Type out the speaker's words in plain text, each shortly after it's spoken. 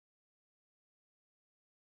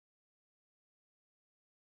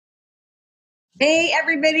Hey,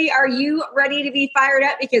 everybody, are you ready to be fired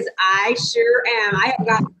up? Because I sure am. I have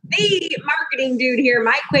got the marketing dude here,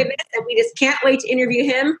 Mike Cuevas, and we just can't wait to interview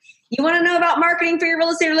him. You want to know about marketing for your real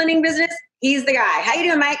estate or lending business? He's the guy. How you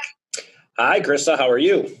doing, Mike? Hi, Krista. How are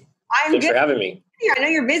you? Thanks for having me. Yeah, I know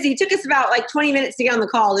you're busy. It took us about 20 minutes to get on the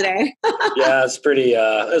call today. Yeah, it's pretty,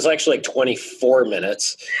 it was actually 24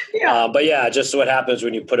 minutes. Yeah. But yeah, just what happens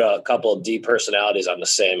when you put a couple of D personalities on the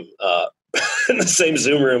same, in the same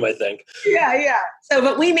Zoom room, I think. Yeah. So,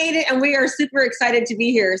 but we made it and we are super excited to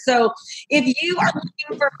be here. So if you are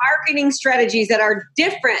looking for marketing strategies that are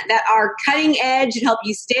different, that are cutting edge and help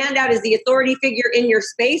you stand out as the authority figure in your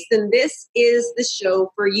space, then this is the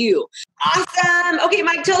show for you. Awesome. Okay,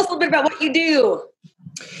 Mike, tell us a little bit about what you do.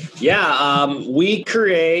 Yeah, we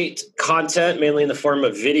create content mainly in the form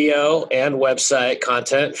of video and website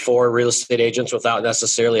content for real estate agents without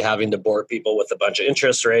necessarily having to bore people with a bunch of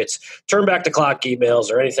interest rates, turn back the clock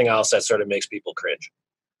emails, or anything else that sort of makes people cringe.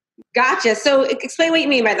 Gotcha. So explain what you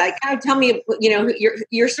mean by that. Kind of tell me,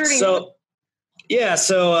 you're starting. So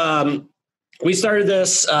we started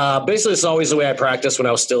this. Basically, it's always the way I practiced when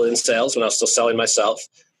I was still in sales, when I was still selling myself.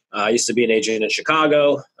 I used to be an agent in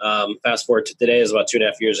Chicago. Fast forward to today, is about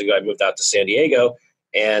 2.5 years ago, I moved out to San Diego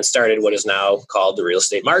and started what is now called the Real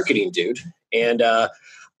Estate Marketing Dude. And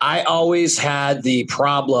I always had the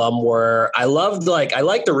problem where I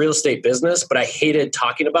liked the real estate business, but I hated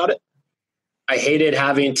talking about it. I hated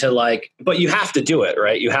having to but you have to do it,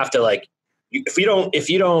 right? You have to if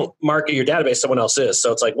you don't market your database, someone else is.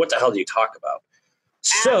 So it's what the hell do you talk about?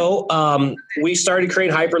 So we started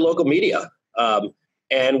creating hyper-local media.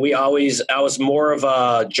 And I was more of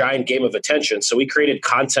a giant game of attention. So we created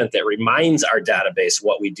content that reminds our database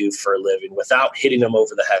what we do for a living without hitting them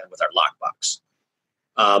over the head with our lockbox.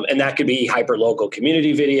 And that could be hyper-local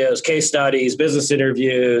community videos, case studies, business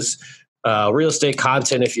interviews, real estate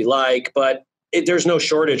content if you like, but there's no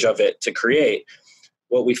shortage of it to create.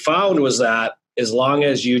 What we found was that as long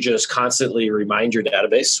as you just constantly remind your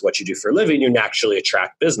database what you do for a living, you naturally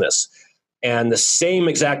attract business. And the same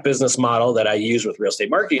exact business model that I use with Real Estate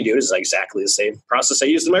Marketing Dude is exactly the same process I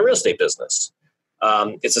used in my real estate business.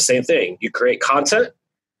 It's the same thing. You create content,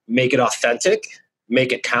 make it authentic,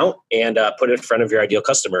 make it count, and put it in front of your ideal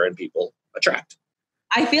customer, and people attract.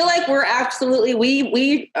 I feel like we're absolutely,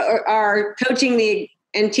 we are coaching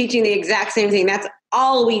and teaching the exact same thing. That's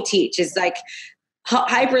all we teach is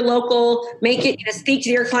hyper local, make it, speak to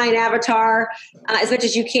your client avatar as much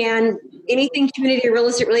as you can. Anything community or real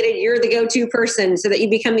estate related, you're the go-to person so that you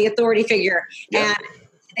become the authority figure. Yeah. And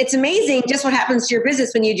it's amazing just what happens to your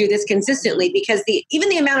business when you do this consistently, because even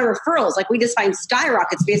the amount of referrals, we just find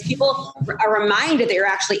skyrockets because people are reminded that you're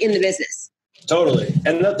actually in the business. Totally.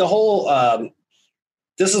 And the whole,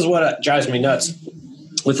 this is what drives me nuts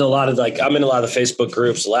with a lot of I'm in a lot of the Facebook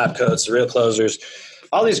groups, lab coats, the real closers,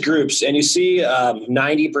 all these groups, and you see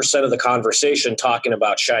 90% of the conversation talking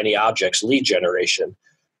about shiny objects, lead generation.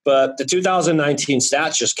 But the 2019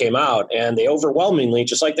 stats just came out, and they overwhelmingly,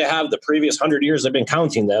 just like they have the previous 100 years they've been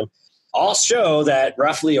counting them, all show that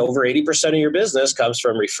roughly over 80% of your business comes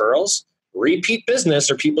from referrals, repeat business,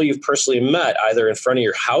 or people you've personally met either in front of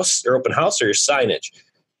your house, your open house, or your signage.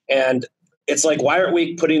 And it's why aren't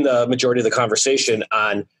we putting the majority of the conversation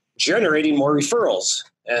on generating more referrals?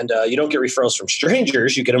 And you don't get referrals from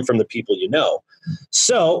strangers. You get them from the people you know.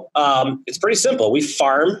 So it's pretty simple. We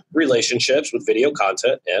farm relationships with video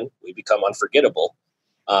content, and we become unforgettable.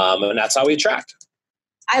 And that's how we attract.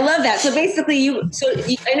 I love that. So basically,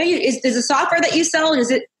 I know is the software that you sell,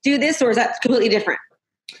 does it do this, or is that completely different?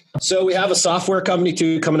 So we have a software company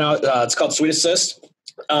too coming out. It's called Suite Assist.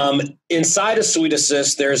 Inside of Suite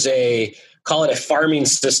Assist, there's call it a farming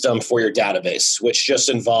system for your database, which just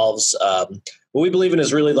involves what we believe in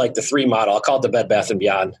is really the 3 model. I'll call it the Bed Bath &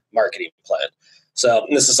 Beyond marketing plan. So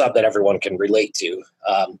this is something that everyone can relate to.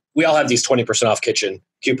 We all have these 20% off kitchen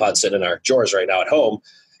coupons sitting in our drawers right now at home.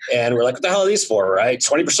 And we're what the hell are these for, right?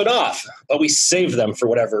 20% off. But we save them for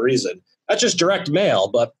whatever reason. That's just direct mail.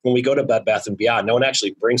 But when we go to Bed Bath & Beyond, no one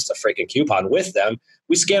actually brings the freaking coupon with them.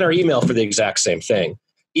 We scan our email for the exact same thing.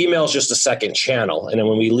 Email is just a second channel. And then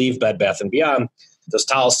when we leave Bed Bath & Beyond, those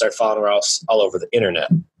towels start falling around all over the internet.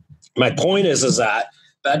 My point is that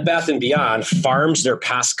Bed Bath & Beyond farms their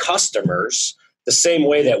past customers the same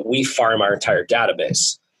way that we farm our entire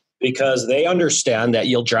database, because they understand that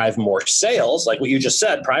you'll drive more sales, like what you just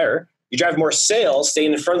said prior. You drive more sales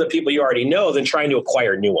staying in front of the people you already know than trying to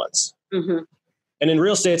acquire new ones. Mm-hmm. And in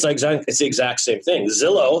real estate, it's the exact same thing.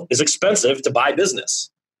 Zillow is expensive to buy business.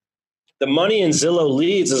 The money in Zillow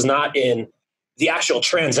leads is not in the actual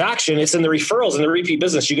transaction. It's in the referrals and the repeat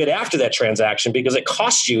business you get after that transaction, because it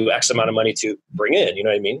costs you X amount of money to bring in. You know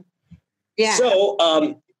what I mean? Yeah. So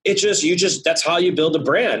that's how you build a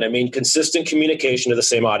brand. I mean, consistent communication to the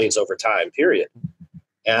same audience over time, period.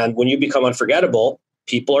 And when you become unforgettable,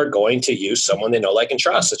 people are going to use someone they know, like, and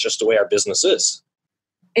trust. It's just the way our business is.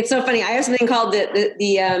 It's so funny. I have something called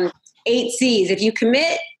the 8 C's. If you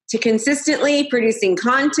commit to consistently producing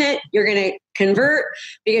content, you're going to convert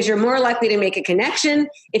because you're more likely to make a connection.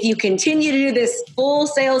 If you continue to do this full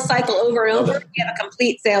sales cycle over and over, you have a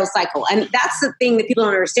complete sales cycle. And that's the thing that people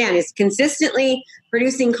don't understand is consistently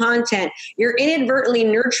producing content. You're inadvertently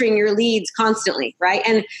nurturing your leads constantly, right?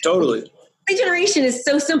 And totally. lead generation is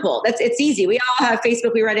so simple. It's easy. We all have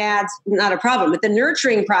Facebook. We run ads, not a problem. But the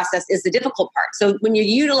nurturing process is the difficult part. So when you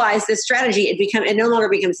utilize this strategy, it no longer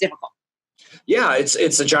becomes difficult. Yeah,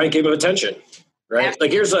 it's a giant game of attention, right?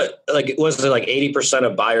 Absolutely. Like was it like 80%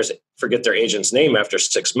 of buyers forget their agent's name after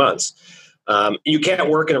 6 months? You can't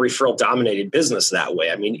work in a referral dominated business that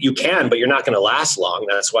way. I mean, you can, but you're not going to last long.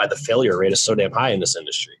 That's why the failure rate is so damn high in this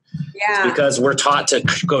industry. Yeah. It's because we're taught to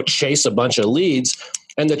go chase a bunch of leads.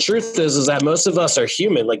 And the truth is that most of us are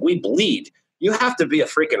human. Like, we bleed. You have to be a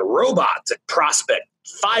freaking robot to prospect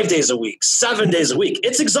 5 days a week, 7 days a week.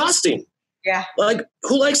 It's exhausting. Yeah. Like,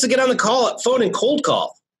 who likes to get on the phone and cold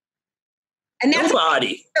call? And that's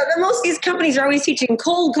nobody. Most of these companies are always teaching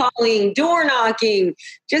cold calling, door knocking,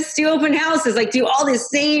 just do open houses, like do all this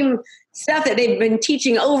same stuff that they've been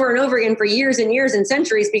teaching over and over again for years and years and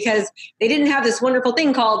centuries because they didn't have this wonderful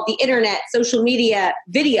thing called the internet, social media,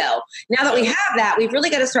 video. Now that we have that, we've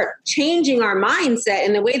really got to start changing our mindset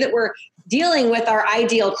and the way that we're dealing with our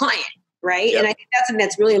ideal client. Right. Yep. And I think that's something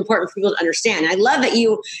that's really important for people to understand. I love that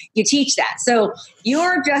you teach that. So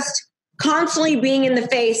you're just constantly being in the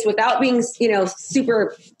face without being,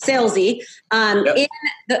 super salesy in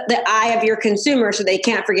the eye of your consumer so they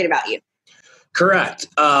can't forget about you. Correct.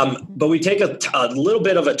 But we take a little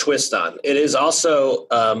bit of a twist on it. Is also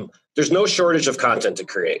there's no shortage of content to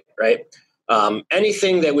create, right?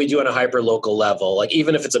 Anything that we do on a hyper local level, like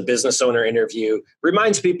even if it's a business owner interview,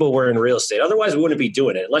 reminds people we're in real estate. Otherwise, we wouldn't be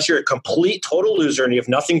doing it unless you're a complete total loser and you have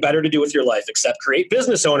nothing better to do with your life except create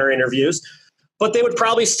business owner interviews. But they would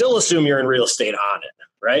probably still assume you're in real estate on it,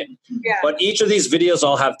 right? Yeah. But each of these videos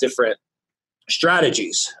all have different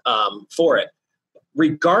strategies for it.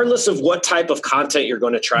 Regardless of what type of content you're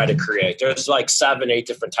going to try to create, there's like 7-8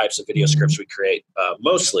 different types of video scripts we create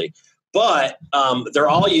mostly. But they're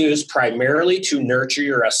all used primarily to nurture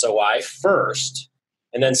your SOI first,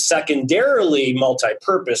 and then secondarily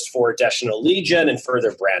multi-purposed for additional lead gen and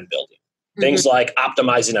further brand building. Mm-hmm. Things like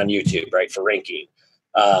optimizing on YouTube, right, for ranking.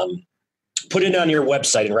 Put it on your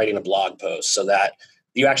website and writing a blog post so that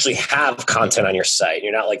you actually have content on your site.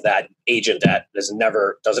 You're not like that agent that doesn't have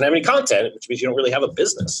any content, which means you don't really have a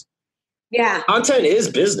business. Yeah. Content is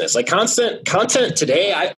business. Like content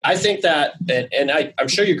today, I think that, and I'm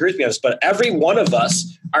sure you agree with me on this, but every one of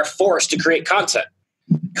us are forced to create content.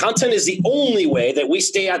 Content is the only way that we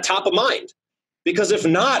stay on top of mind. Because if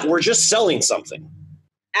not, we're just selling something.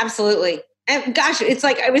 Absolutely. And gosh, it's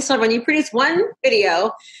like I always thought when you produce one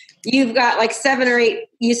video, you've got like 7 or 8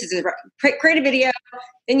 uses. Create a video,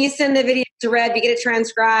 then you send the video to Red, you get it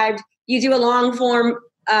transcribed, you do a long form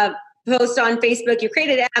post on Facebook, you create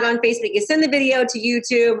an ad on Facebook, you send the video to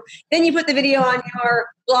YouTube, then you put the video on your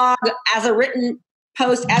blog as a written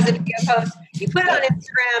post, as a video post, you put it on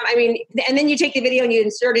Instagram, and then you take the video and you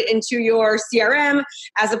insert it into your CRM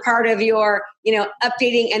as a part of your,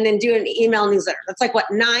 updating, and then do an email newsletter. That's like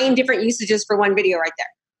 9 different usages for one video right there.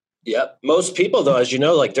 Yep. Most people, though, as you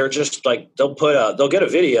know, like they're just like they'll get a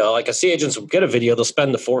video. Like I see agents will get a video, they'll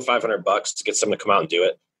spend the $400 or $500 to get someone to come out and do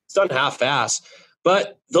it. It's done half-ass,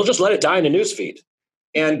 but they'll just let it die in a newsfeed.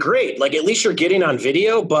 And great, like at least you're getting on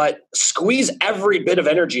video, but squeeze every bit of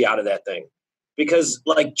energy out of that thing, because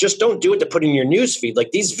like just don't do it to put in your newsfeed.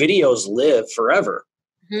 Like these videos live forever.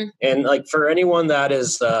 Mm-hmm. And like for anyone that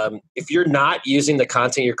is, if you're not using the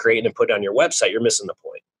content you're creating and put it on your website, you're missing the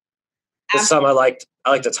point. That's something I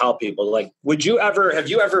like to tell people. Like, have you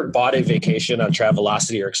ever bought a vacation on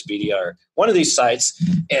Travelocity or Expedia or one of these sites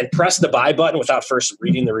and pressed the buy button without first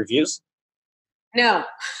reading the reviews? No.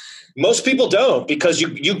 Most people don't, because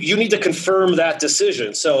you need to confirm that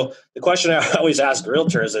decision. So the question I always ask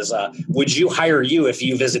realtors is, would you hire you if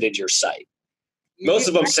you visited your site? Most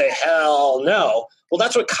of them say, hell no. Well,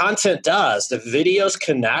 that's what content does. The videos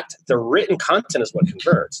connect. The written content is what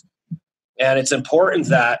converts. And it's important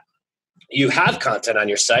that you have content on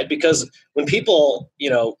your site, because when people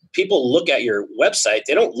look at your website,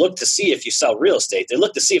 they don't look to see if you sell real estate. They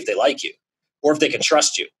look to see if they like you or if they can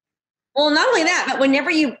trust you. Well, not only that, but what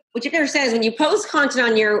you have to understand is when you post content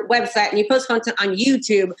on your website and you post content on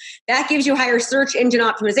YouTube, that gives you higher search engine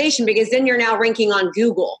optimization, because then you're now ranking on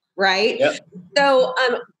Google, right? Yep. So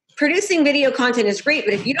producing video content is great,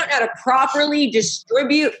 but if you don't know how to properly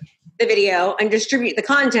distribute the video and distribute the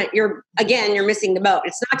content, you're missing the boat.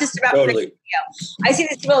 It's not just about Totally. video. I see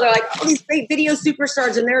these people, they're like, oh, these great video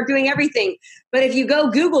superstars and they're doing everything. But if you go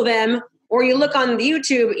Google them or you look on the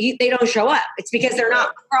YouTube, they don't show up. It's because they're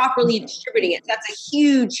not properly distributing it. That's a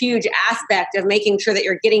huge, huge aspect of making sure that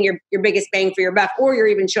you're getting your biggest bang for your buck, or you're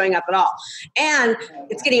even showing up at all. And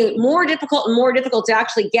it's getting more difficult and more difficult to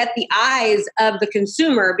actually get the eyes of the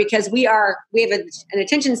consumer, because we have an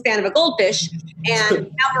attention span of a goldfish, and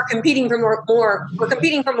now we're competing for more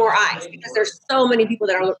eyes because there's so many people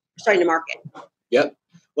that are starting to market. Yep.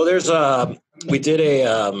 Well, there's we did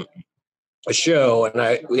a show, and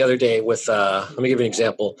the other day with let me give you an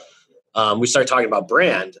example. We started talking about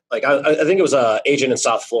brand. Like I think it was an agent in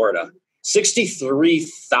South Florida.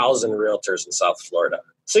 63,000 realtors in South Florida.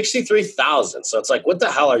 63,000. So it's like, what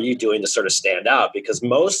the hell are you doing to sort of stand out? Because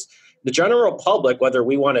the general public, whether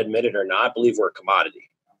we want to admit it or not, believe we're a commodity.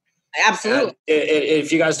 Absolutely. And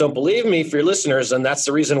if you guys don't believe me, for your listeners, then that's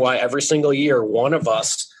the reason why every single year one of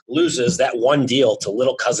us loses that one deal to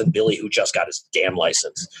little cousin Billy who just got his damn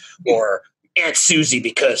license, or Aunt Susie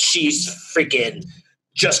because she's freaking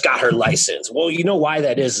just got her license. Well, you know why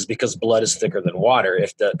that is because blood is thicker than water.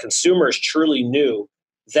 If the consumers truly knew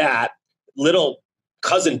that little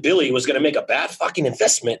cousin Billy was going to make a bad fucking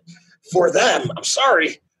investment for them, I'm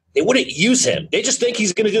sorry, they wouldn't use him. They just think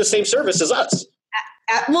he's going to do the same service as us.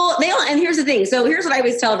 Well, and here's the thing. So here's what I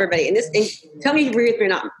always tell everybody, and tell me if you agree with me or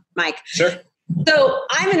not, Mike. Sure. So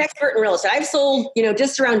I'm an expert in real estate. I've sold,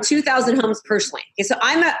 just around 2,000 homes personally. Okay, so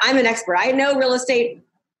I'm an expert. I know real estate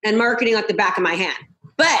and marketing like the back of my hand.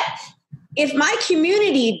 But if my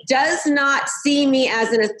community does not see me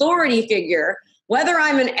as an authority figure, whether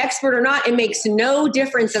I'm an expert or not, it makes no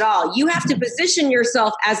difference at all. You have to position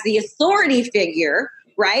yourself as the authority figure,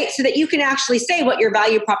 right? So that you can actually say what your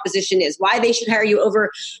value proposition is, why they should hire you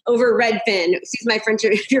over Redfin. Excuse my French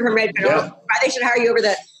if you're from Redfin, yeah. Or why they should hire you over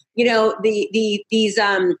these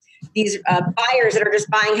buyers that are just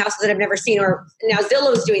buying houses that I've never seen, or now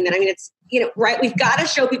Zillow's doing that. I mean, it's, right. We've got to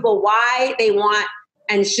show people why they want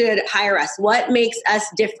and should hire us. What makes us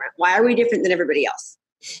different? Why are we different than everybody else?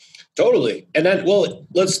 Totally. And then,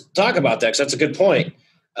 let's talk about that, because that's a good point.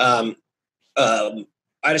 I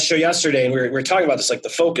had a show yesterday, and we were talking about this, like the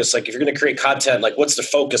focus, like if you're going to create content, like what's the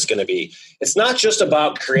focus going to be? It's not just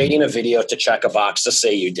about creating a video to check a box to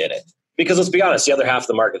say you did it, because let's be honest, the other half of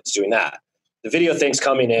the market is doing that. The video thing's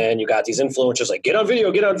coming in. You got these influencers like, get on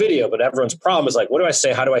video. But everyone's problem is like, what do I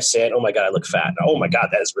say? How do I say it? Oh my God, I look fat. Oh my God,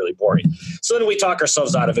 that is really boring. So then we talk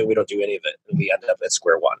ourselves out of it. We don't do any of it. And we end up at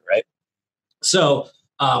square one, right? So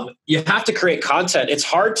you have to create content. It's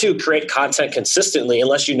hard to create content consistently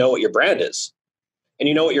unless you know what your brand is and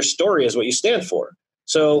you know what your story is, what you stand for.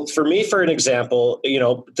 So for me, for an example,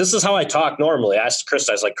 this is how I talk normally. I asked Krista,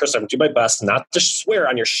 I was like, Krista, I'm going to do my best not to swear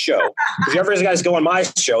on your show. If you ever guys go on my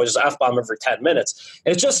show, it's just F-bomb every 10 minutes.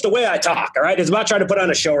 And it's just the way I talk, all right? It's not trying to put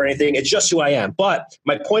on a show or anything. It's just who I am. But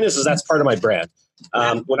my point is that's part of my brand.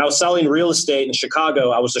 When I was selling real estate in Chicago,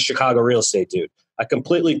 I was a Chicago real estate dude. I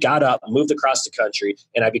completely got up, moved across the country,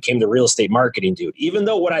 and I became the real estate marketing dude. Even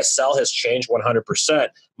though what I sell has changed 100%,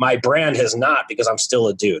 my brand has not, because I'm still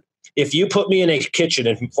a dude. If you put me in a kitchen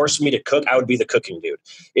and forced me to cook, I would be the cooking dude.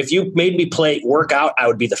 If you made me work out, I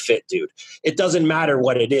would be the fit dude. It doesn't matter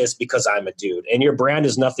what it is, because I'm a dude. And your brand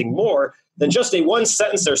is nothing more than just a one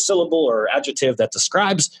sentence or syllable or adjective that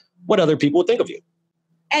describes what other people would think of you.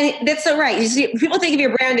 And that's so right. You see, people think of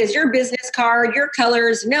your brand as your business card, your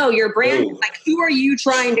colors. No, your brand is like, who are you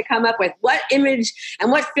trying to come up with? What image and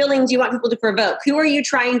what feelings do you want people to provoke? Who are you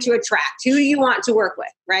trying to attract? Who do you want to work with?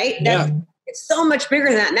 Right? It's so much bigger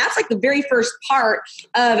than that. And that's like the very first part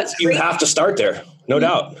of you have to start there. No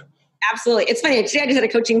doubt. Absolutely. It's funny. Today I just had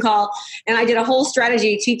a coaching call and I did a whole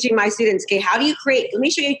strategy teaching my students, okay, how do you let me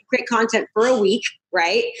show you create content for a week,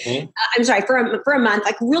 right? Mm-hmm. I'm sorry, for a month,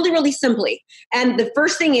 like really, really simply. And the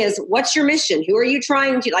first thing is, what's your mission? Who are you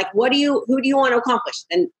trying to, who do you want to accomplish?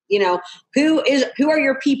 And, who are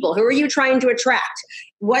your people? Who are you trying to attract?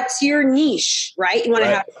 What's your niche, right? You want to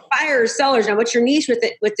have buyers, sellers. Now, what's your niche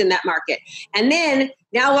within that market? And then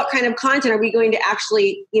now what kind of content are we going to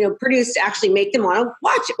actually, produce to actually make them want to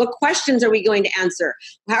watch it? What questions are we going to answer?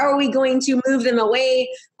 How are we going to move them away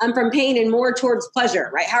from pain and more towards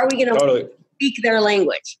pleasure, right? How are we going to speak their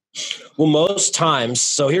language? Well, most times,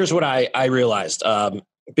 so here's what I realized.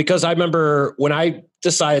 Because I remember when I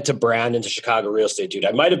decided to brand into Chicago real estate, dude,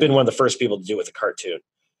 I might have been one of the first people to do it with a cartoon.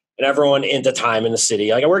 And everyone in the time in the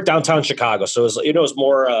city, like I worked downtown Chicago. So it was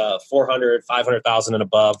more 400, 500,000 and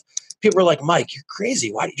above. people are like, Mike, you're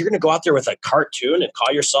crazy. Why you're going to go out there with a cartoon and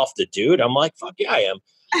call yourself the dude? I'm like, fuck yeah, I am.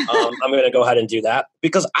 I'm going to go ahead and do that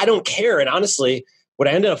because I don't care. And honestly, what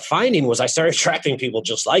I ended up finding was I started attracting people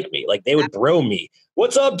just like me. Like they would bro me.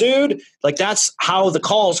 What's up, dude? Like that's how the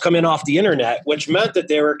calls come in off the internet, which meant that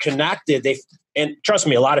they were connected. And trust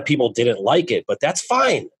me, a lot of people didn't like it, but that's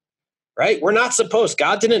fine, right? We're not supposed,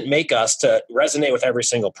 God didn't make us to resonate with every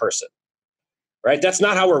single person, right? That's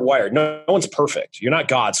not how we're wired. No one's perfect. You're not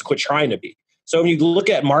God, so quit trying to be. So when you look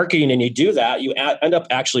at marketing and you do that, you end up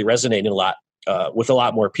actually resonating a lot with a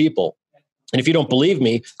lot more people. And if you don't believe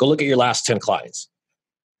me, go look at your last 10 clients.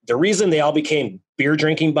 The reason they all became beer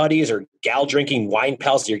drinking buddies or gal drinking wine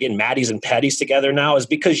pals, you're getting Maddies and Petties together now, is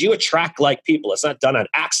because you attract like people. It's not done on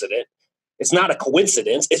accident. It's not a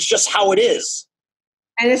coincidence. It's just how it is.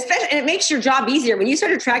 And it makes your job easier when you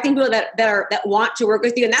start attracting people that want to work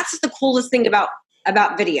with you. And that's the coolest thing about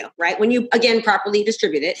video, right? When you, again, properly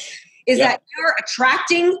distribute it, is that you're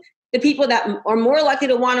attracting the people that are more likely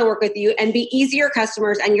to want to work with you and be easier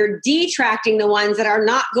customers, and you're detracting the ones that are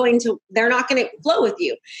not going to flow with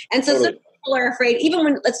you. And so some people are afraid, even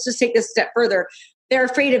when, let's just take this a step further, they're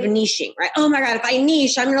afraid of niching, right? Oh my God, if I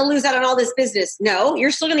niche, I'm going to lose out on all this business. No, you're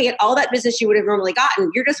still going to get all that business you would have normally gotten.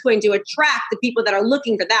 You're just going to attract the people that are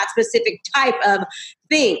looking for that specific type of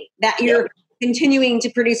thing that you're continuing to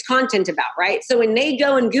produce content about, right? So when they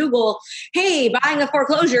go and Google, hey, buying a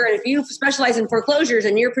foreclosure, and if you specialize in foreclosures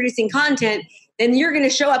and you're producing content, then you're going to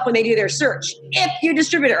show up when they do their search if you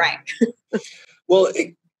distribute it right. Well,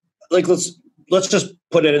 let's just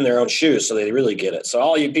put it in their own shoes so they really get it. So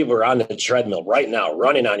all you people are on the treadmill right now,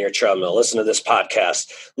 running on your treadmill, listen to this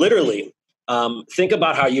podcast, literally think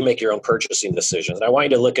about how you make your own purchasing decisions. And I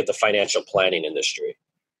want you to look at the financial planning industry.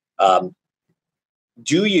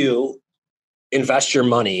 Do you invest your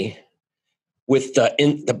money with the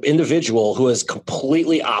individual who is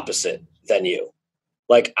completely opposite than you?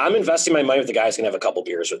 Like, I'm investing my money with the guy who's going to have a couple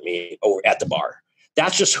beers with me over at the bar.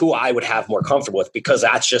 That's just who I would have more comfortable with because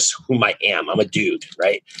that's just whom I am. I'm a dude,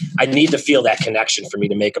 right? I need to feel that connection for me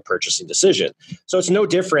to make a purchasing decision. So it's no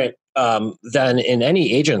different than in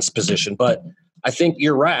any agent's position. But I think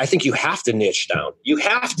you're right. I think you have to niche down. You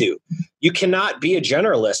have to. You cannot be a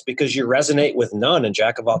generalist because you resonate with none, and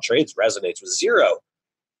jack of all trades resonates with zero.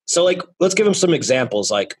 So, like, let's give them some examples.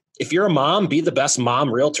 Like, if you're a mom, be the best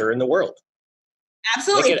mom realtor in the world.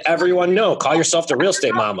 Absolutely. Make it everyone know. Call yourself the real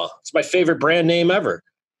estate mama. It's my favorite brand name ever.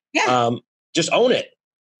 Yeah. Just own it.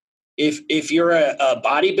 If you're a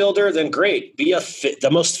bodybuilder, then great. Be the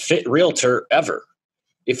most fit realtor ever.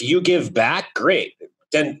 If you give back, great.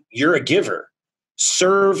 Then you're a giver.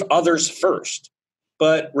 Serve others first.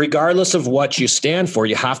 But regardless of what you stand for,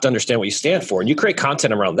 you have to understand what you stand for, and you create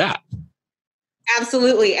content around that.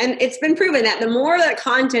 Absolutely. And it's been proven that the more that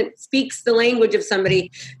content speaks the language of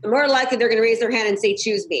somebody, the more likely they're going to raise their hand and say,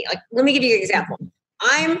 choose me. Like, let me give you an example.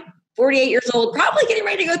 I'm 48 years old, probably getting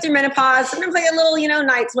ready to go through menopause. Sometimes I get a little,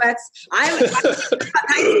 night sweats. I'm on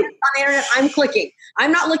the internet. I'm clicking.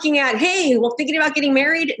 I'm not looking at, hey, well, thinking about getting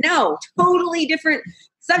married. No, totally different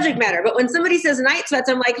subject matter. But when somebody says night sweats,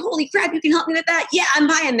 I'm like, holy crap, you can help me with that? Yeah, I'm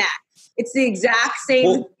buying that. It's the exact same.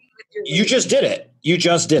 Well, you just did it. You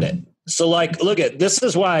just did it. So, like, look at this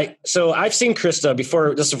is why. So I've seen Krista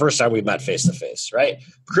before. This is the first time we've met face to face, right?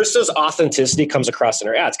 Krista's authenticity comes across in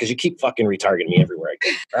her ads because you keep fucking retargeting me everywhere I go.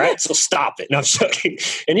 All right, so stop it. No, I'm joking.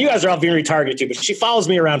 And you guys are all being retargeted too. But she follows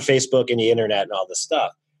me around Facebook and the internet and all this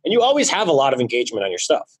stuff. And you always have a lot of engagement on your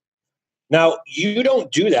stuff. Now, you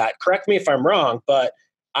don't do that. Correct me if I'm wrong, but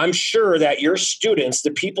I'm sure that your students,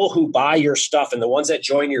 the people who buy your stuff and the ones that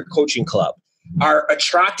join your coaching club, are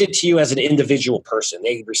attracted to you as an individual person.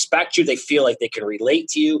 They respect you. They feel like they can relate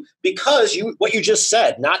to you because what you just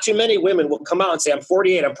said. Not too many women will come out and say, I'm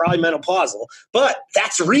 48, I'm probably menopausal, but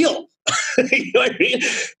that's real. You know what I mean?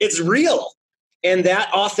 It's real. And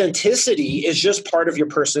that authenticity is just part of your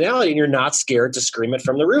personality, and you're not scared to scream it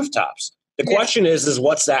from the rooftops. The question is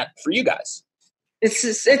what's that for you guys?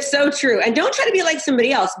 It's so true. And don't try to be like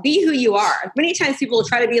somebody else. Be who you are. Many times people will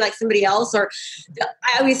try to be like somebody else, or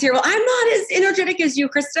I always hear, well, I'm not as energetic as you,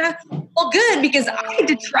 Krista. Well, good, because I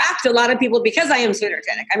detract a lot of people because I am so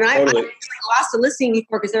energetic. I mean, Totally. I lost a listing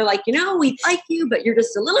before because they're like, we like you, but you're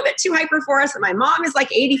just a little bit too hyper for us. And my mom is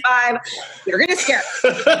like 85. You're going to scare us.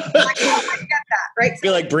 Like, oh, I get that, right?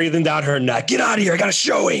 You're like breathing down her neck. Get out of here. I got a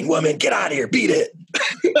showing, woman. Get out of here. Beat it.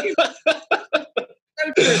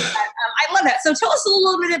 So true. I love that. So tell us a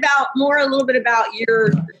little bit about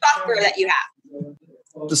your software that you have.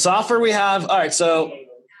 The software we have. All right. So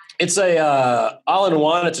it's a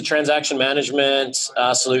all-in-one. It's a transaction management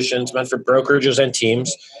solution. It's meant for brokerages and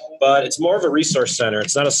teams. but it's more of a resource center.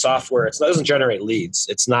 It's not a software. It doesn't generate leads.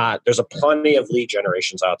 It's not. There's a plenty of lead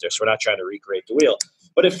generations out there, so we're not trying to recreate the wheel.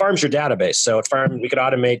 But it farms your database. So we could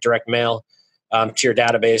automate direct mail to your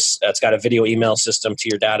database. It's got a video email system to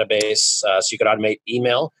your database, so you could automate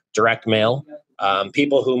email, direct mail.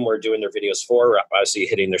 People whom we're doing their videos for, obviously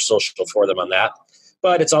hitting their social for them on that.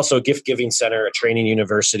 But it's also a gift giving center, a training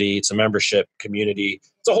university. It's a membership community.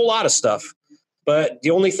 It's a whole lot of stuff. But the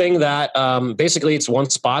only thing that basically it's one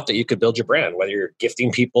spot that you could build your brand, whether you're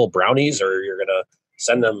gifting people brownies or you're going to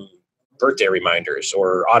send them birthday reminders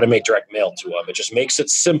or automate direct mail to them. It just makes it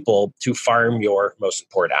simple to farm your most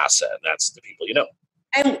important asset. And that's the people you know.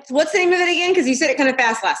 And what's the name of it again? Because you said it kind of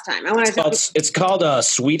fast last time. It's called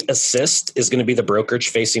Sweet Assist is going to be the brokerage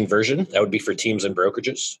facing version. That would be for teams and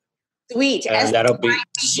brokerages. Sweet. And that'll be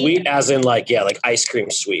sweet as in like ice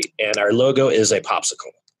cream sweet. And our logo is a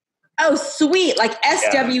popsicle. Oh, sweet. Like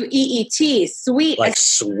SWEET. Sweet. Like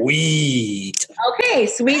sweet. Okay.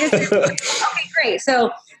 Sweet. Okay, great.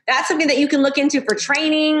 So that's something that you can look into for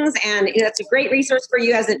trainings. And that's a great resource for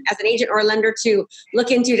you as an agent or a lender to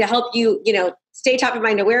look into to help you, stay top of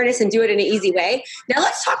mind awareness and do it in an easy way. Now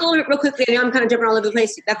let's talk a little bit real quickly. I know I'm kind of jumping all over the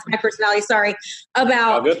place. That's my personality. Sorry.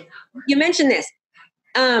 About, you mentioned this.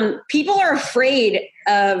 People are afraid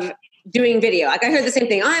of doing video. Like I heard the same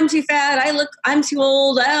thing. I'm too fat. I'm too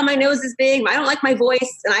old. My nose is big. I don't like my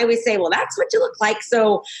voice. And I always say, well, that's what you look like.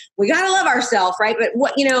 So we got to love ourselves, right? But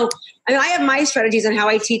I have my strategies on how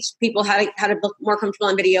I teach people how to look more comfortable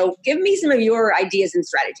on video. Give me some of your ideas and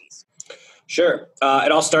strategies. Sure.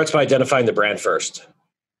 It all starts by identifying the brand first.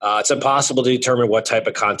 It's impossible to determine what type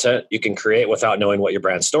of content you can create without knowing what your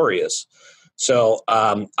brand story is. So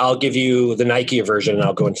I'll give you the Nike version and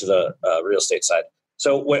I'll go into the real estate side.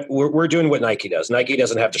 So what we're doing what Nike does. Nike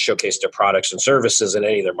doesn't have to showcase their products and services in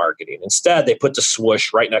any of their marketing. Instead, they put the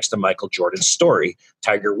swoosh right next to Michael Jordan's story,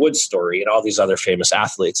 Tiger Woods' story, and all these other famous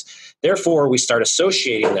athletes. Therefore, we start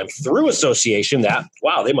associating them through association that,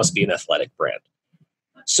 wow, they must be an athletic brand.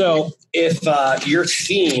 So if your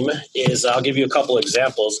theme is, I'll give you a couple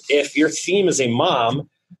examples. If your theme is a mom,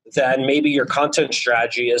 then maybe your content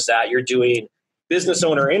strategy is that you're doing business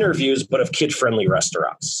owner interviews, but of kid-friendly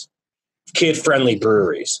restaurants, kid-friendly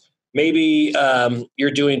breweries. Maybe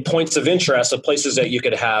you're doing points of interest of places that you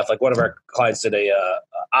could have, like one of our clients did a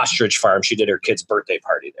ostrich farm. She did her kid's birthday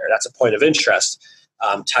party there. That's a point of interest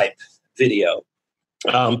type video.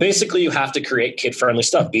 Basically, you have to create kid-friendly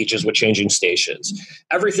stuff, beaches with changing stations.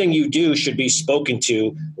 Everything you do should be spoken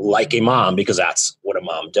to like a mom because that's what a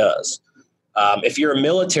mom does. If you're a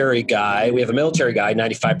military guy, we have a military guy,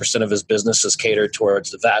 95% of his business is catered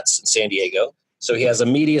towards the vets in San Diego. So he has a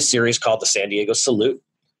media series called the San Diego Salute,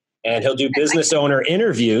 and he'll do business owner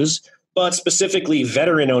interviews, but specifically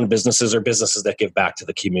veteran-owned businesses or businesses that give back to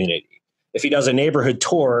the community. If he does a neighborhood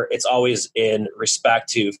tour, it's always in respect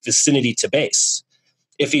to vicinity to base.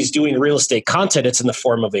 If he's doing real estate content, it's in the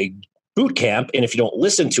form of a boot camp. And if you don't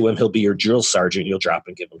listen to him, he'll be your drill sergeant. You'll drop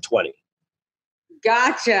and give him 20.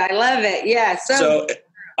 Gotcha. I love it. Yeah. So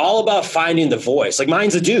all about finding the voice. Like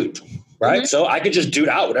mine's a dude, right? Mm-hmm. So I could just dude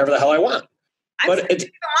out whatever the hell I want.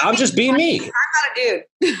 I'm just being me. I'm not a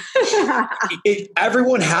dude.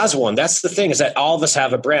 Everyone has one. That's the thing is that all of us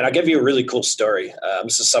have a brand. I'll give you a really cool story.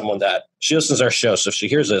 This is someone that she listens to our show. So if she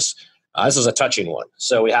hears this, this is a touching one.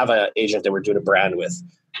 So we have an agent that we're doing a brand with.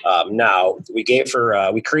 Now we gave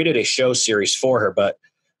her, we created a show series for her, but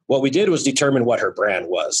what we did was determine what her brand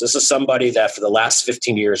was. This is somebody that for the last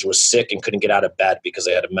 15 years was sick and couldn't get out of bed because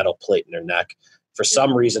they had a metal plate in their neck. For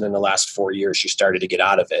some reason in the last 4 years, she started to get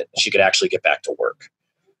out of it. She could actually get back to work.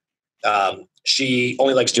 She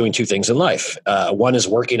only likes doing two things in life. One is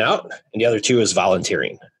working out and the other two is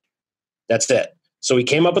volunteering. That's it. So we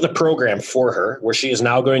came up with a program for her where she is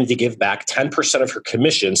now going to give back 10% of her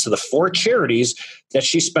commissions to the 4 charities that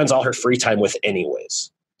she spends all her free time with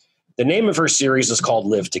anyways. The name of her series is called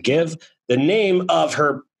Live to Give. The name of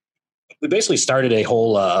her, we basically started a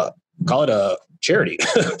whole, call it a charity.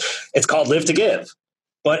 It's called Live to Give,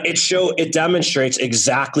 but it demonstrates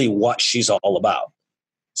exactly what she's all about.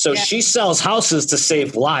 So she sells houses to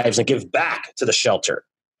save lives and give back to the shelter.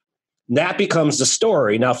 That becomes the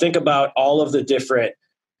story. Now think about all of the different,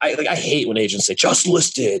 I hate when agents say just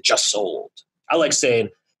listed, just sold. I like saying,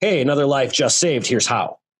 hey, another life just saved. Here's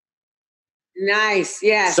how. Nice.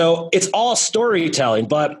 Yeah. So it's all storytelling,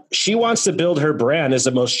 but she wants to build her brand as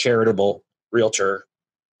the most charitable realtor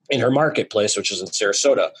in her marketplace, which is in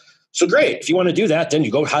Sarasota. So great. If you want to do that, then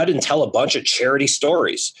you go ahead and tell a bunch of charity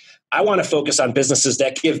stories. I want to focus on businesses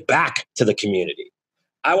that give back to the community.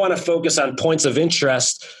 I want to focus on points of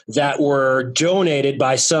interest that were donated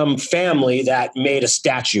by some family that made a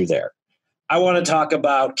statue there. I want to talk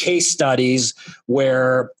about case studies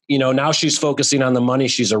where, now she's focusing on the money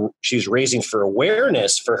she's raising for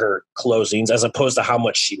awareness for her closings as opposed to how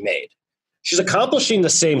much she made. She's accomplishing the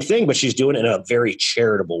same thing, but she's doing it in a very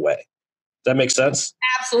charitable way. Does that make sense?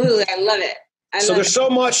 Absolutely. I love it. There's so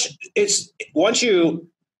much. It's once you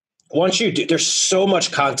do, there's so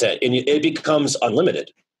much content and it becomes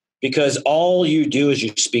unlimited because all you do is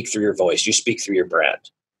you speak through your voice, you speak through your brand.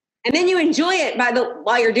 And then you enjoy it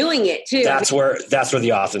while you're doing it too. That's where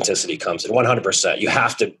the authenticity comes in. 100%. You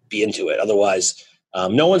have to be into it. Otherwise,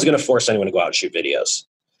 no one's going to force anyone to go out and shoot videos.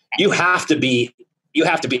 You have to be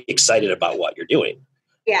excited about what you're doing.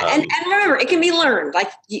 Yeah. And remember, it can be learned.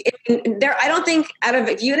 Like I don't think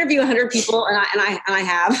if you interview 100 people and I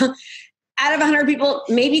have, out of 100 people,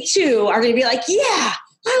 maybe 2 are going to be like, yeah,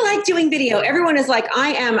 I like doing video. Everyone is like, I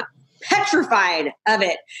am petrified of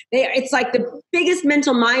it. It's like the biggest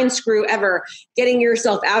mental mind screw ever, getting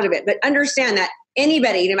yourself out of it. But understand that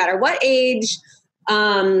anybody, no matter what age,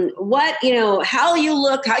 what, how you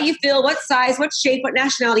look, how you feel, what size, what shape, what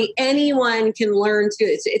nationality, anyone can learn to.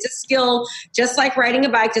 It's a skill, just like riding a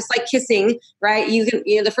bike, just like kissing, right? You can,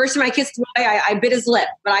 the first time I kissed a boy, I bit his lip,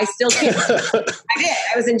 but I still kissed. I did.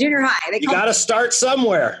 I was in junior high. You got to start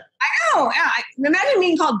somewhere. I know. Imagine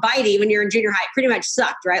being called Bitey when you're in junior high. It pretty much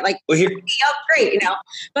sucked, right? Like, great,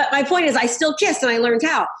 But my point is, I still kissed and I learned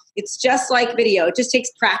how. It's just like video. It just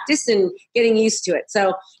takes practice and getting used to it.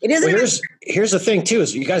 So it isn't. Well, here's the thing too: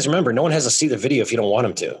 is you guys remember, no one has to see the video if you don't want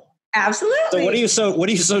them to. Absolutely. So what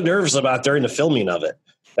are you so nervous about during the filming of it?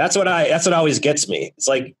 That's what always gets me. It's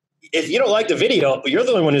like, if you don't like the video, you're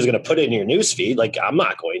the only one who's going to put it in your news feed. Like, I'm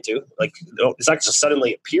not going to. Like, it's not just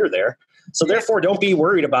suddenly appear there. So therefore, don't be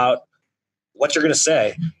worried about what you're going to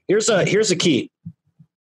say. Here's a key.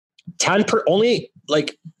 People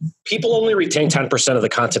only retain 10% of the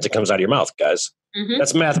content that comes out of your mouth, guys. Mm-hmm.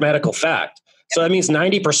 That's a mathematical fact. So that means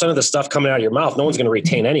 90% of the stuff coming out of your mouth, no one's going to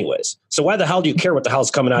retain anyways. So why the hell do you care what the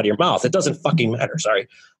hell's coming out of your mouth? It doesn't fucking matter. Sorry.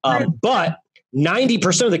 But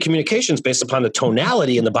 90% of the communication is based upon the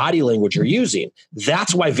tonality and the body language you're using.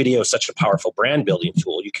 That's why video is such a powerful brand building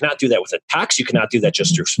tool. You cannot do that with a text. You cannot do that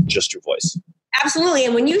just through voice. Absolutely.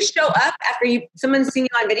 And when you show up after someone's seen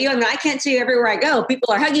you on video, I can't tell you everywhere I go,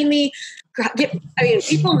 people are hugging me.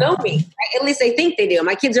 People know me, right? At least they think they do.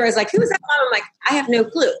 My kids are always like, who is that mom? I'm like, I have no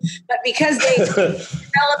clue. But because they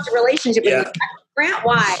developed a relationship with me, Grant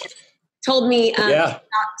Wise told me about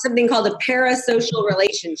something called a parasocial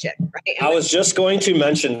relationship, right? And I was just going to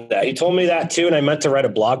mention that. He told me that too, and I meant to write a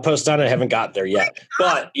blog post on it. I haven't got there yet.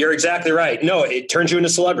 But you're exactly right. No, it turns you into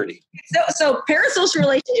a celebrity. So parasocial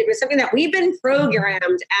relationship is something that we've been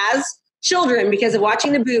programmed as children because of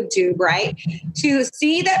watching the boob tube, right? To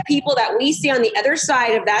see that people that we see on the other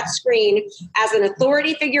side of that screen as an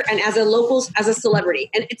authority figure and as a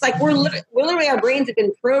celebrity. And it's like we're literally our brains have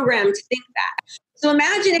been programmed to think that. So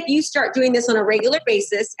imagine if you start doing this on a regular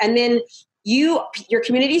basis and then your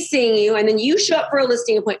community's seeing you and then you show up for a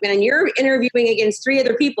listing appointment and you're interviewing against 3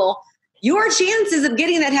 other people, your chances of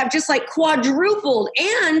getting that have just like quadrupled.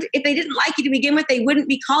 And if they didn't like you to begin with, they wouldn't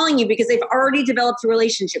be calling you because they've already developed a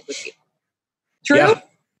relationship with you. True? Yeah.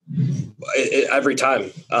 Every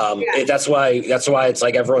time. That's why it's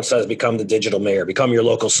like everyone says, become the digital mayor, become your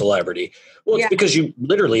local celebrity. Well, it's because you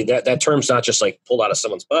literally, that term's not just like pulled out of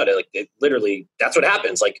someone's butt. It literally, that's what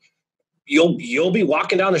happens. Like you'll be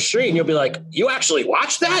walking down the street and you'll be like, you actually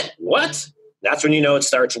watched that? What? That's when you know it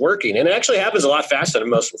starts working. And it actually happens a lot faster than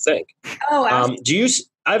most will think. Oh,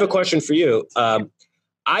 I have a question for you.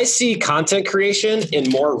 I see content creation in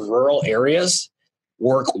more rural areas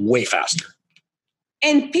work way faster.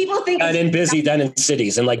 And people think and in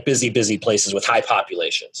cities and like busy places with high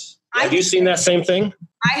populations. Have you seen that same thing?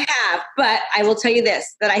 I have, but I will tell you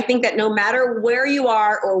this, that I think that no matter where you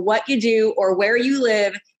are or what you do or where you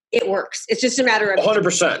live, it works. It's just a matter of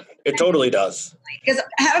 100%. It totally does. Because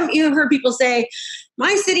haven't you heard people say,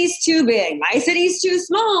 my city's too big, my city's too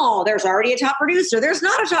small, there's already a top producer, there's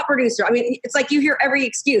not a top producer. I mean, it's like you hear every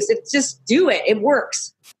excuse. It's just do it. It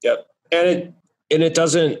works. Yep. And it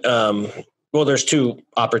doesn't well, there's 2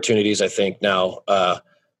 opportunities, I think, now.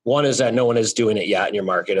 One is that no one is doing it yet in your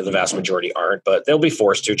market, or the vast majority aren't, but they'll be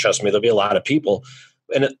forced to. Trust me, there'll be a lot of people.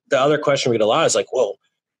 And the other question we get a lot is like, well,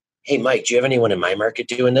 hey, Mike, do you have anyone in my market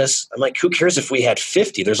doing this? I'm like, who cares if we had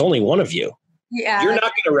 50? There's only one of you. Yeah. You're not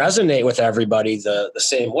going to resonate with everybody the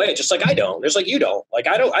same way, just like I don't. There's like you don't. Like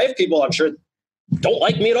I have people I'm sure don't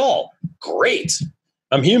like me at all. Great.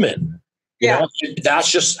 I'm human. You know,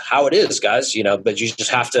 that's just how it is, guys. But you just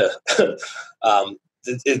have to don't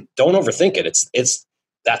overthink it. It's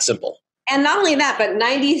that simple. And not only that, but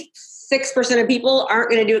of people aren't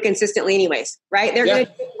going to do it consistently anyways, right? They're going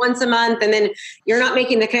to do it once a month, and then you're not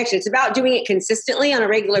making the connection. It's about doing it consistently on a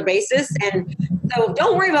regular basis. And so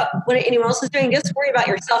don't worry about what anyone else is doing. Just worry about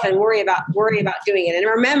yourself and worry about doing it. And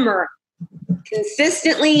remember,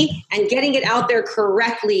 consistently and getting it out there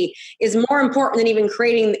correctly is more important than even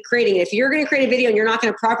creating it. If you're going to create a video and you're not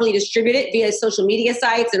going to properly distribute it via social media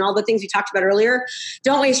sites and all the things we talked about earlier,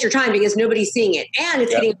 don't waste your time because nobody's seeing it. And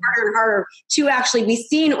it's getting harder and harder to actually be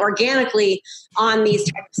seen organically on these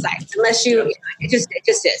type of sites, unless it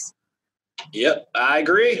just is. Yep, I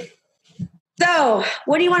agree. So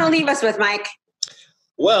what do you want to leave us with, Mike?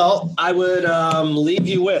 Well, I would leave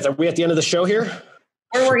you with, are we at the end of the show here?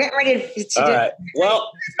 Or we're getting ready to all right.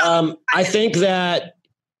 Well, I think that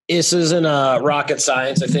this isn't rocket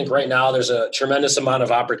science. I think right now there's a tremendous amount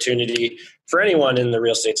of opportunity for anyone in the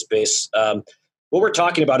real estate space. What we're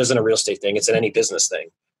talking about isn't a real estate thing. It's an any business thing.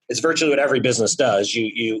 It's virtually what every business does.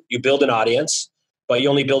 You build an audience, but you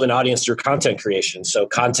only build an audience through content creation. So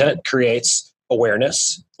content creates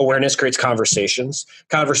awareness. Awareness creates conversations.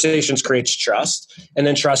 Conversations creates trust. And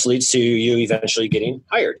then trust leads to you eventually getting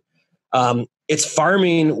hired. It's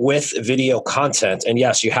farming with video content. And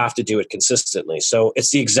yes, you have to do it consistently. So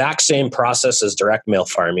it's the exact same process as direct mail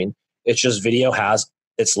farming. It's just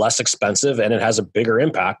it's less expensive and it has a bigger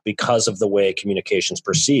impact because of the way communication is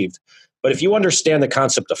perceived. But if you understand the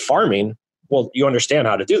concept of farming, well, you understand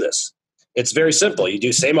how to do this. It's very simple. You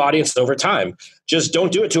do same audience over time. Just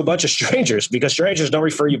don't do it to a bunch of strangers because strangers don't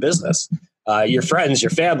refer you business. Your friends,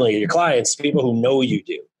 your family, your clients, people who know you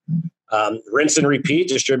do. Rinse and repeat,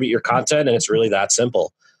 distribute your content, and it's really that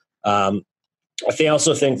simple. I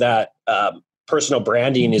also think that personal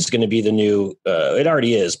branding is going to be the new, it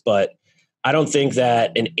already is, but I don't think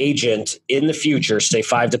that an agent in the future, say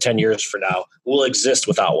 5 to 10 years from now, will exist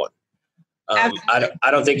without one.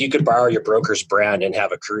 I don't think you could borrow your broker's brand and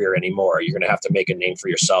have a career anymore. You're going to have to make a name for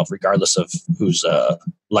yourself, regardless of whose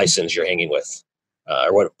license you're hanging with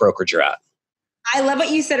or what brokerage you're at. I love what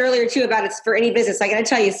you said earlier too about it's for any business. I got to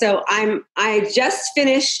tell you, so I just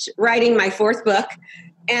finished writing my 4th book,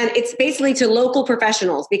 and it's basically to local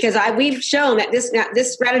professionals because we've shown that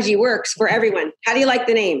this strategy works for everyone. How do you like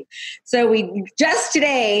the name? So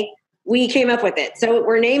today we came up with it. So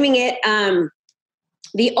we're naming it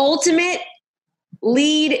the Ultimate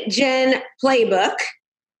Lead Gen Playbook.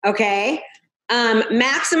 Okay.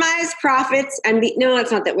 Maximize profits and no,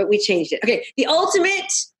 it's not that. We changed it. Okay. The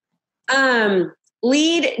Ultimate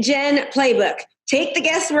Lead Gen Playbook. Take the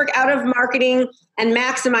guesswork out of marketing and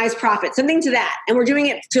maximize profit. Something to that. And we're doing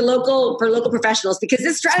it for local professionals because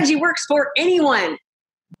this strategy works for anyone.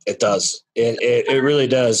 It does. It really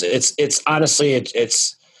does. It's honestly,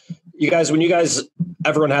 it's you guys,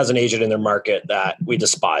 everyone has an agent in their market that we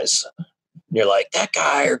despise. And you're like, that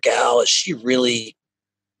guy or gal, is she really,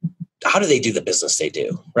 how do they do the business they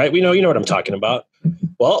do? Right? You know what I'm talking about.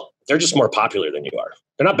 Well, they're just more popular than you are.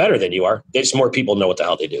 They're not better than you are. They just more people know what the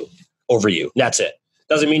hell they do over you. That's it.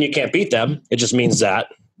 Doesn't mean you can't beat them. It just means that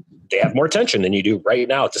they have more attention than you do right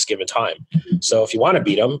now at this given time. So if you want to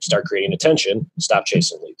beat them, start creating attention, stop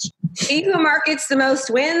chasing leads. He who markets the most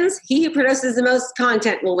wins. He who produces the most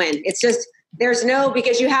content will win. It's just,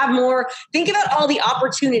 because you have more. Think about all the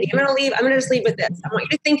opportunity. I'm going to just leave with this. I want you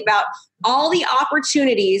to think about all the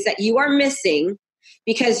opportunities that you are missing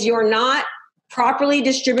because you're not properly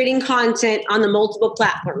distributing content on the multiple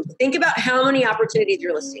platforms. Think about how many opportunities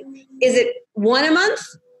you're listing. Is it one a month?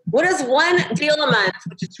 What is one deal a month,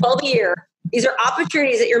 which is 12 a year? These are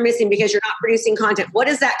opportunities that you're missing because you're not producing content. What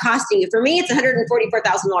is that costing you? For me, it's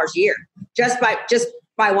 $144,000 a year just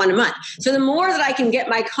by one a month. So the more that I can get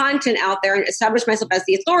my content out there and establish myself as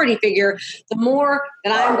the authority figure, the more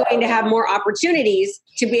that I'm going to have more opportunities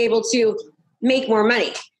to be able to make more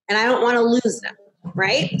money. And I don't want to lose them.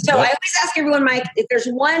 Right? So I always ask everyone, Mike, if there's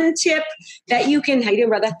one tip that you can, how you doing,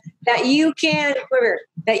 brother? That you can,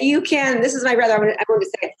 this is my brother. I'm going to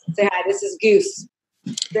say hi. This is Goose.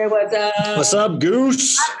 What's up,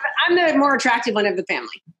 Goose? I'm the more attractive one of the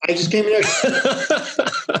family. I just came here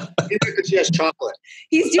because she has chocolate.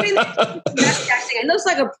 He's doing that thing. It looks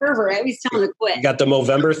like a pervert. I always tell him to quit. You got the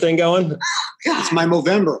Movember thing going? Oh, God. It's my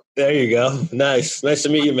Movember. There you go. Nice to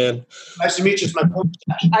meet you, man. Nice to meet you. It's my porn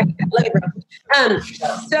stash. I love you, bro.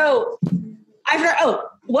 So I've heard,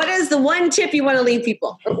 what is the one tip you want to leave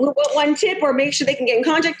people? What one tip, or make sure they can get in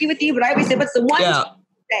contact with you? But I always say, what's the one tip?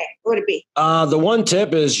 What would it be? The one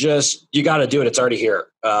tip is just, you got to do it. It's already here.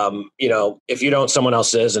 If you don't, someone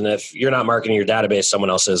else is. And if you're not marketing your database, someone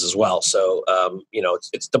else is as well. So,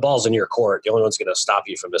 it's the ball's in your court. The only one's going to stop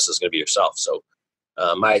you from this is going to be yourself. So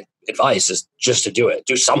my advice is just to do it.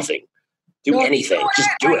 Do something. Do anything. Just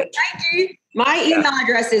do it. My email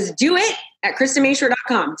address is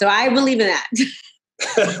doit@KristaMashore.com. So I believe in that.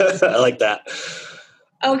 I like that.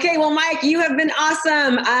 Okay. Well, Mike, you have been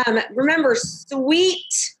awesome. Remember,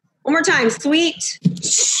 SWEET. One more time, SWEET.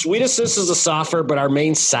 Sweet Assist is a software, but our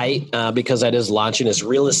main site, because that is launching, is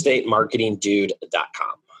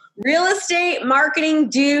realestatemarketingdude.com.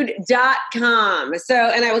 realestatemarketingdude.com. So,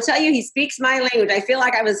 and I will tell you, he speaks my language. I feel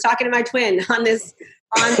like I was talking to my twin on this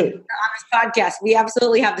podcast. We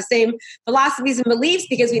absolutely have the same philosophies and beliefs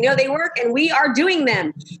because we know they work and we are doing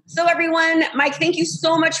them. So everyone, Mike, thank you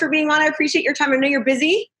so much for being on. I appreciate your time. I know you're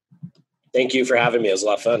busy. Thank you for having me. It was a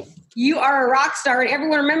lot of fun. You are a rock star. And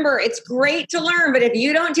everyone, remember, it's great to learn, but if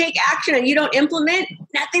you don't take action and you don't implement,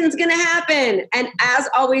 nothing's going to happen. And as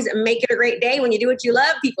always, make it a great day. When you do what you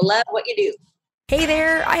love, people love what you do. Hey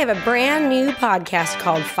there, I have a brand new podcast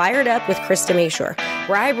called F.I.R.E.D Up with Krista Mashore,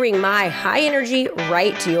 where I bring my high energy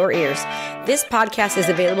right to your ears. This podcast is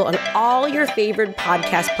available on all your favorite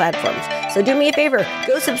podcast platforms. So do me a favor,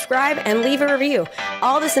 go subscribe and leave a review.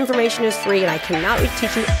 All this information is free and I cannot wait to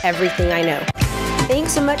teach you everything I know.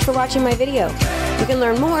 Thanks so much for watching my video. You can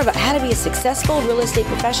learn more about how to be a successful real estate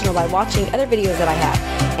professional by watching other videos that I have.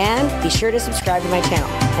 And be sure to subscribe to my channel.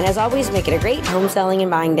 And as always, make it a great home selling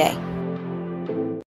and buying day.